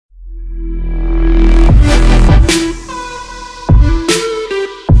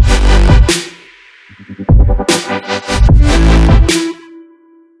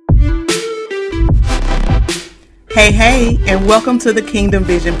Hey, and welcome to the Kingdom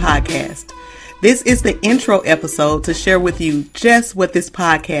Vision Podcast. This is the intro episode to share with you just what this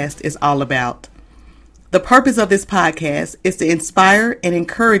podcast is all about. The purpose of this podcast is to inspire and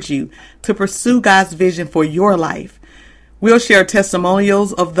encourage you to pursue God's vision for your life. We'll share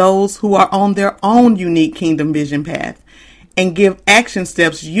testimonials of those who are on their own unique kingdom vision path and give action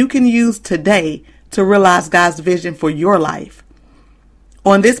steps you can use today to realize God's vision for your life.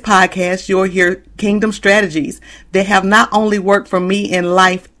 On this podcast, you'll hear kingdom strategies that have not only worked for me in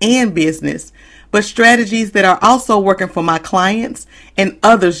life and business, but strategies that are also working for my clients and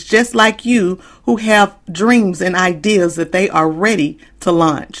others just like you who have dreams and ideas that they are ready to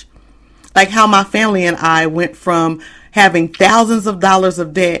launch. Like how my family and I went from having thousands of dollars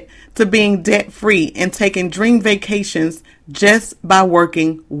of debt to being debt-free and taking dream vacations just by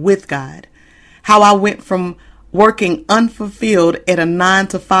working with God. How I went from working unfulfilled at a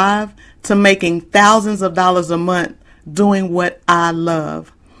 9-to-5 to making thousands of dollars a month doing what I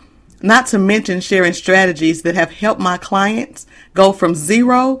love. Not to mention sharing strategies that have helped my clients go from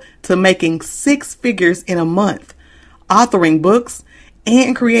zero to making 6 figures in a month, authoring books,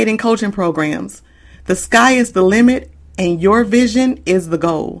 and creating coaching programs. The sky is the limit and your vision is the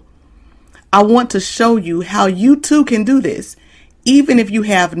goal. I want to show you how you too can do this, even if you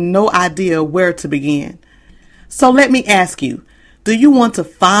have no idea where to begin. So let me ask you, do you want to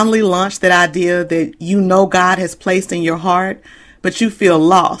finally launch that idea that you know God has placed in your heart, but you feel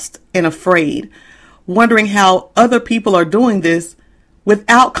lost and afraid, wondering how other people are doing this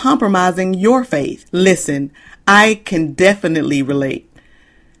without compromising your faith? Listen, I can definitely relate.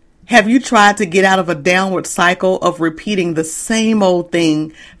 Have you tried to get out of a downward cycle of repeating the same old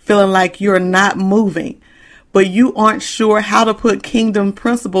thing, feeling like you're not moving, but you aren't sure how to put kingdom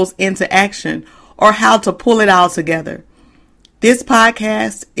principles into action or how to pull it all together? This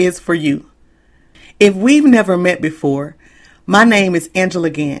podcast is for you. If we've never met before, my name is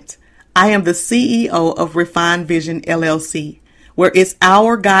Angela Gant. I am the CEO of Refined Vision LLC, where it's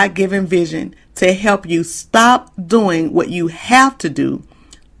our God-given vision to help you stop doing what you have to do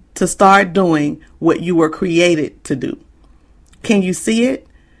to start doing what you were created to do. Can you see it?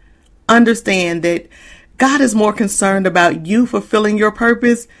 Understand that God is more concerned about you fulfilling your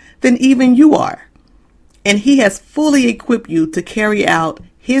purpose than even you are. And He has fully equipped you to carry out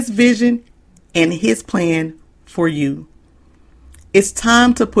His vision and His plan for you. It's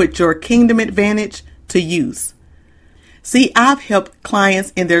time to put your kingdom advantage to use. See, I've helped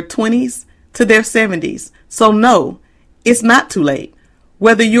clients in their 20s to their 70s. So no, it's not too late.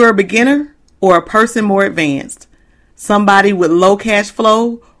 Whether you're a beginner or a person more advanced, somebody with low cash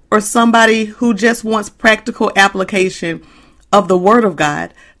flow or somebody who just wants practical application of the Word of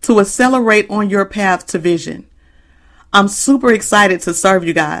God to accelerate on your path to vision. I'm super excited to serve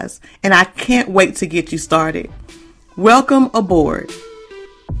you guys, and I can't wait to get you started. Welcome aboard.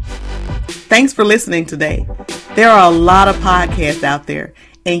 Thanks for listening today. There are a lot of podcasts out there,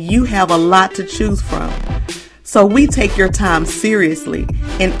 and you have a lot to choose from. So we take your time seriously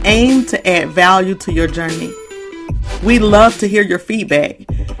and aim to add value to your journey. We'd love to hear your feedback.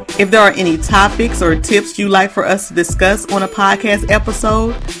 If there are any topics or tips you'd like for us to discuss on a podcast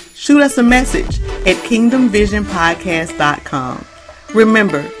episode, shoot us a message at kingdomvisionpodcast.com.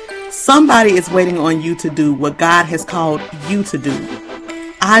 Remember, somebody is waiting on you to do what God has called you to do.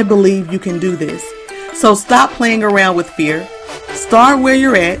 I believe you can do this. So stop playing around with fear. Start where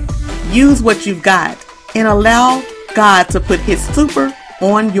you're at, use what you've got, and allow God to put His super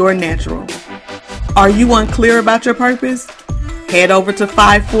on your natural. Are you unclear about your purpose? Head over to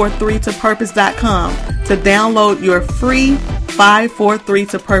 543topurpose.com to download your free 543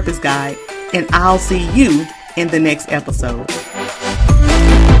 to Purpose guide, and I'll see you in the next episode.